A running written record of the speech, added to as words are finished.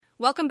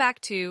Welcome back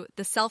to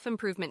The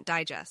Self-Improvement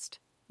Digest,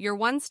 your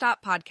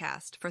one-stop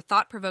podcast for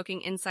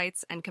thought-provoking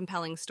insights and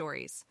compelling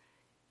stories.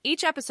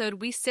 Each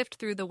episode, we sift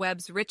through the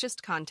web's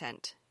richest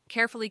content,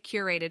 carefully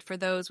curated for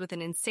those with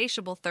an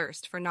insatiable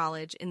thirst for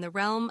knowledge in the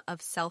realm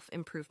of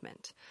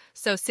self-improvement.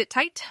 So sit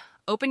tight,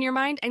 open your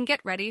mind, and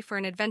get ready for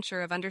an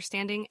adventure of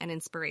understanding and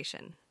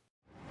inspiration.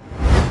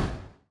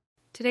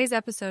 Today's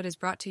episode is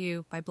brought to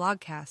you by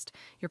Blogcast,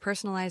 your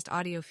personalized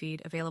audio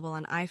feed available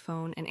on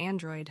iPhone and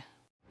Android.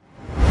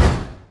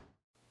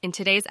 In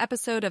today's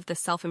episode of the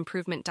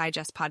Self-Improvement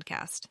Digest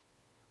podcast,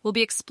 we'll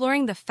be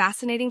exploring the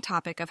fascinating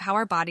topic of how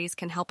our bodies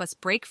can help us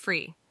break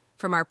free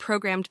from our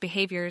programmed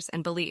behaviors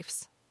and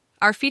beliefs.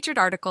 Our featured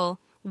article,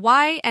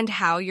 Why and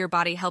How Your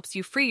Body Helps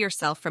You Free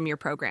Yourself from Your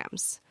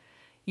Programs.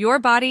 Your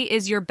Body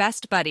is Your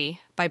Best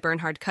Buddy by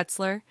Bernhard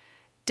Kutzler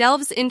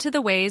delves into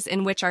the ways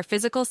in which our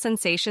physical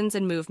sensations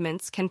and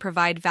movements can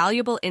provide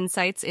valuable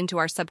insights into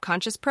our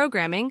subconscious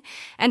programming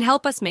and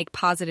help us make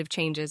positive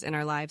changes in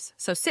our lives.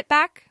 So sit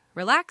back,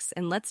 relax,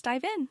 and let's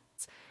dive in.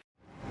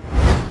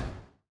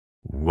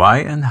 Why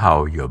and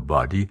how your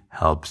body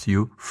helps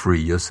you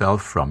free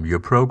yourself from your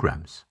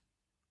programs.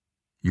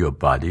 Your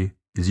body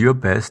is your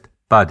best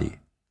buddy.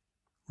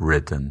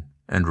 Written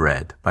and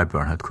read by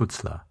Bernhard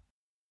Kutzler.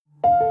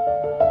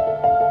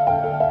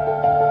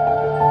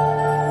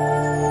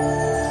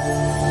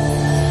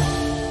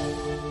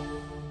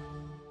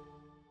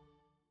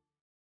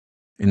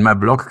 In my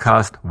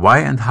blogcast, Why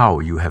and How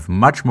You Have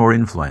Much More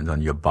Influence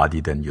on Your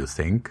Body Than You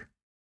Think,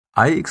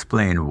 I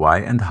explain why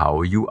and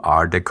how you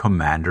are the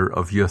commander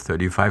of your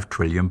 35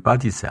 trillion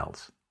body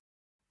cells.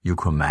 You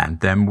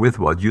command them with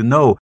what you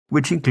know,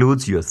 which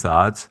includes your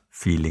thoughts,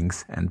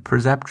 feelings, and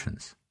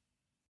perceptions.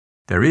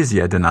 There is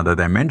yet another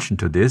dimension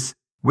to this,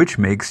 which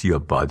makes your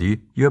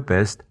body your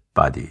best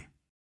buddy.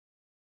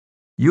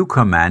 You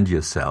command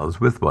your cells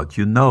with what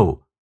you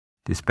know.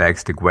 This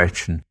begs the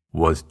question,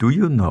 what do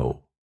you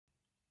know?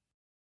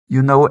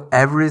 You know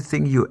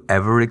everything you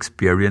ever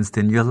experienced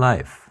in your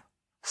life.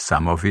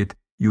 Some of it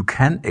you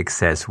can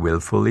access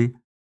willfully,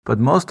 but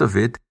most of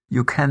it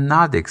you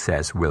cannot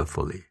access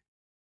willfully.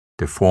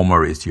 The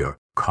former is your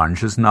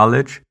conscious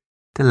knowledge,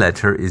 the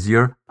latter is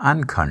your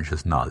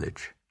unconscious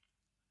knowledge.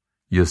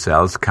 Your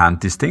cells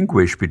can't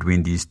distinguish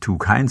between these two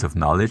kinds of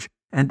knowledge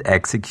and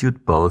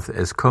execute both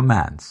as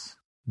commands.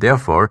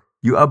 Therefore,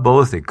 you are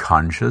both a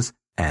conscious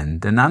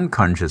and an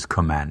unconscious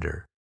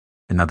commander.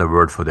 Another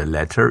word for the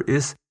latter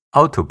is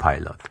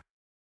autopilot.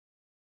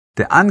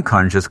 The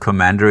unconscious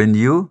commander in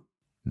you,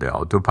 the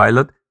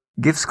autopilot,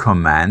 gives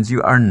commands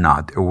you are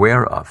not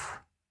aware of.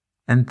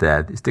 And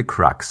that is the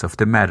crux of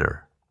the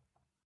matter.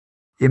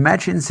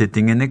 Imagine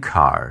sitting in a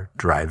car,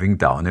 driving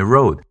down a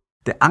road.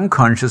 The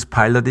unconscious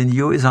pilot in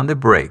you is on the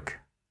brake.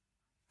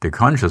 The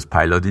conscious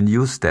pilot in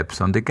you steps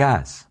on the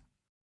gas.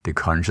 The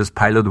conscious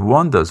pilot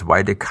wonders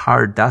why the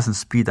car doesn't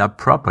speed up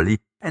properly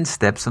and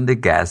steps on the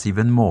gas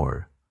even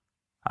more.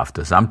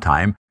 After some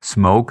time,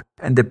 smoke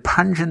and a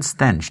pungent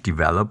stench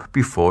develop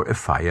before a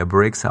fire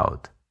breaks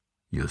out.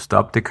 You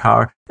stop the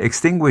car,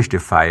 extinguish the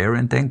fire,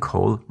 and then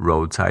call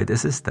roadside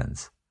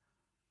assistance.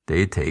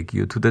 They take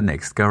you to the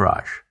next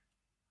garage.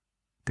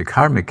 The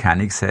car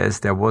mechanic says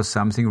there was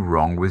something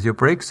wrong with your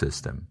brake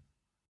system.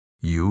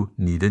 You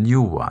need a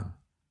new one.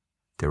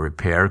 The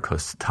repair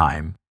costs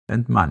time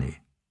and money.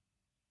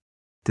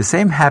 The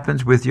same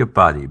happens with your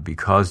body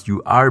because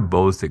you are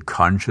both a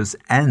conscious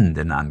and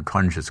an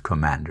unconscious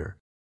commander.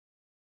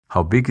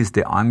 How big is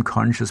the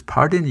unconscious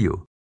part in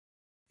you?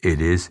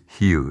 It is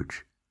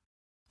huge.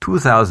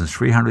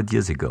 2,300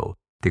 years ago,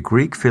 the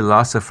Greek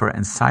philosopher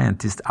and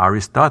scientist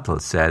Aristotle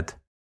said,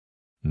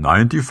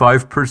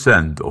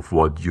 95% of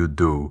what you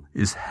do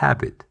is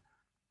habit.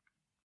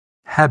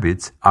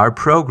 Habits are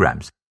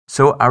programs,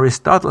 so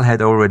Aristotle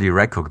had already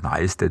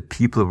recognized that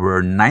people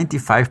were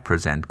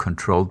 95%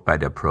 controlled by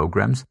their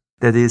programs,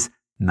 that is,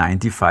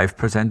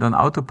 95% on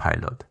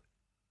autopilot.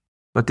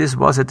 But this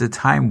was at a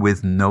time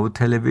with no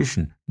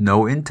television,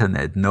 no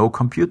internet, no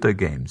computer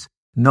games,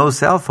 no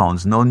cell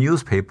phones, no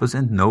newspapers,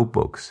 and no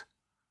books.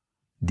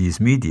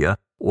 These media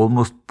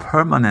almost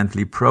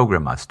permanently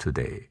program us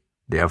today.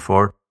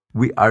 Therefore,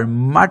 we are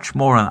much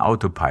more on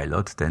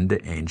autopilot than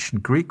the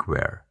ancient Greek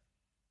were.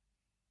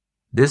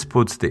 This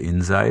puts the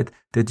insight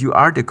that you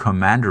are the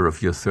commander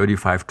of your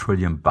 35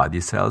 trillion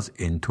body cells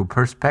into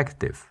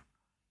perspective.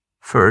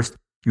 First,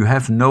 you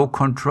have no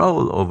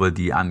control over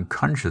the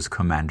unconscious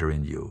commander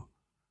in you.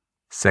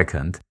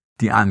 Second,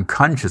 the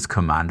unconscious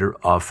commander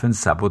often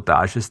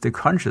sabotages the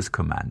conscious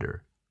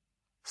commander.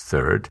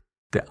 Third,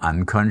 the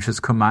unconscious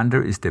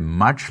commander is the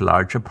much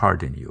larger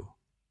part in you.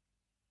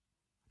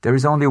 There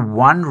is only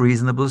one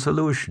reasonable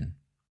solution.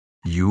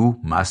 You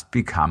must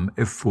become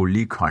a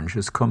fully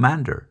conscious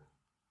commander.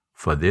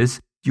 For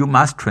this, you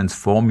must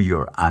transform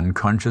your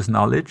unconscious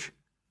knowledge,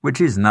 which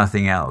is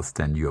nothing else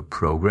than your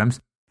programs,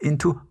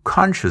 into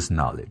conscious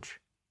knowledge.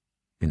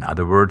 In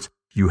other words,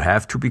 you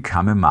have to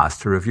become a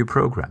master of your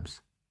programs.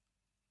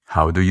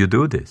 How do you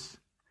do this?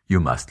 You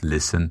must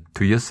listen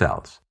to your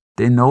cells.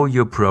 They know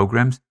your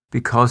programs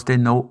because they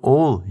know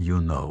all you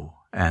know.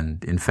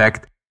 And in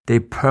fact, They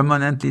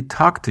permanently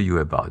talk to you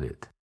about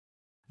it.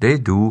 They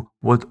do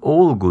what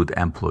all good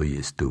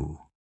employees do.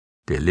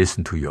 They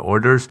listen to your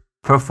orders,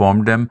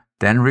 perform them,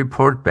 then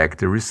report back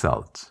the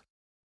results.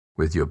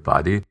 With your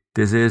body,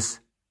 this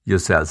is, your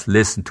cells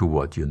listen to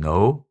what you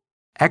know,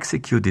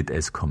 execute it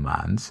as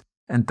commands,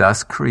 and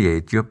thus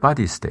create your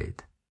body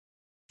state.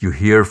 You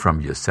hear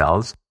from your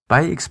cells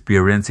by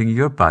experiencing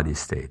your body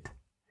state.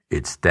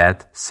 It's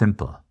that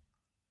simple.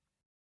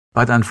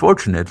 But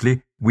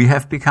unfortunately, we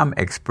have become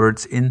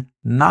experts in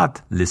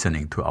not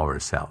listening to our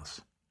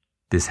cells.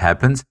 This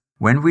happens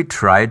when we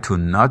try to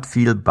not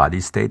feel body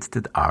states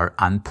that are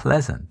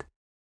unpleasant.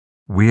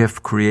 We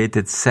have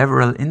created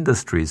several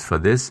industries for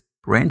this,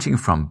 ranging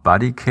from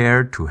body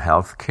care to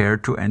health care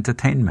to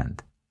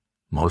entertainment.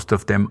 Most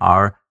of them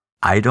are,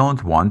 I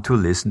don't want to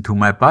listen to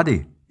my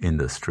body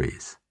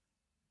industries.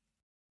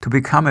 To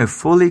become a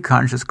fully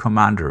conscious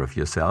commander of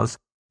your cells,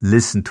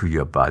 listen to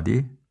your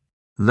body,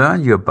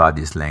 learn your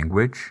body's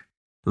language,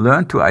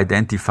 learn to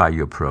identify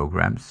your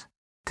programs,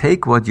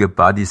 take what your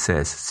body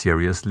says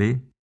seriously,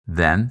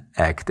 then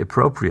act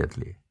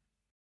appropriately.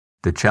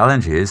 The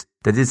challenge is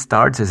that it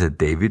starts as a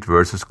David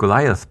versus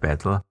Goliath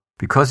battle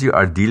because you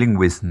are dealing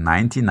with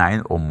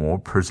 99% or more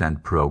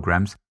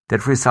programs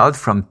that result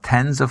from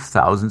tens of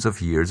thousands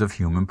of years of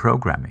human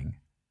programming.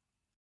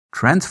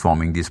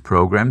 Transforming these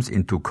programs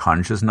into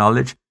conscious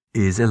knowledge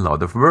is a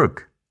lot of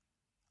work.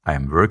 I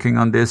am working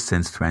on this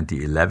since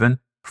 2011,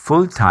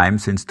 full-time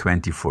since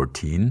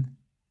 2014,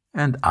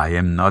 and I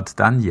am not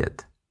done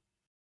yet.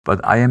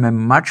 But I am a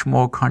much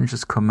more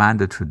conscious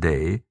commander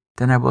today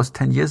than I was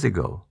 10 years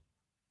ago.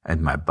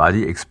 And my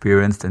body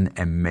experienced an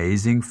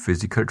amazing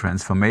physical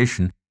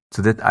transformation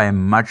so that I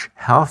am much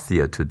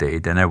healthier today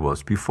than I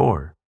was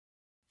before.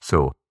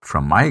 So,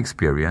 from my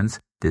experience,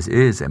 this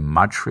is a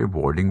much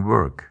rewarding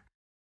work.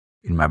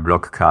 In my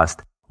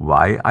blogcast,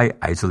 Why I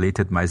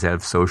Isolated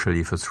Myself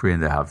Socially for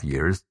 3.5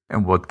 years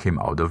and What Came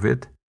Out of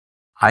It,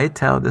 I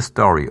tell the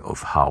story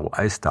of how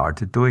I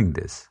started doing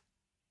this.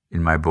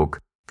 In my book,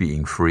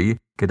 Being Free,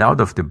 Get Out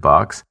of the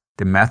Box,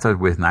 The Method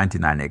with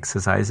 99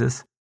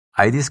 Exercises,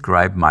 I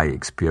describe my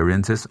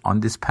experiences on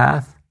this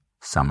path,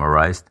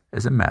 summarized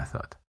as a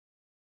method.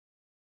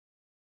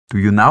 Do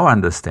you now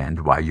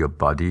understand why your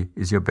body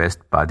is your best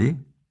buddy?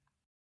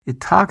 It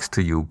talks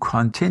to you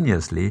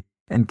continuously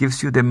and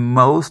gives you the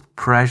most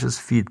precious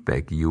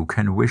feedback you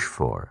can wish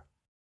for.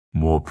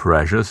 More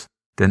precious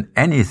than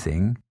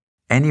anything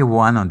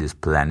anyone on this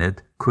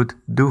planet could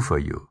do for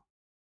you.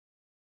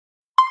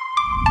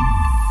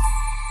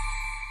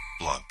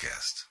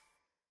 Blogcast.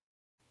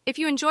 If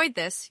you enjoyed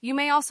this, you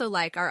may also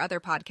like our other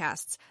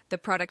podcasts, The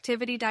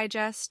Productivity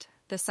Digest,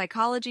 The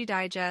Psychology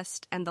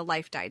Digest, and The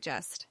Life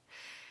Digest.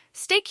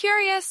 Stay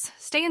curious,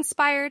 stay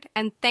inspired,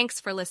 and thanks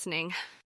for listening.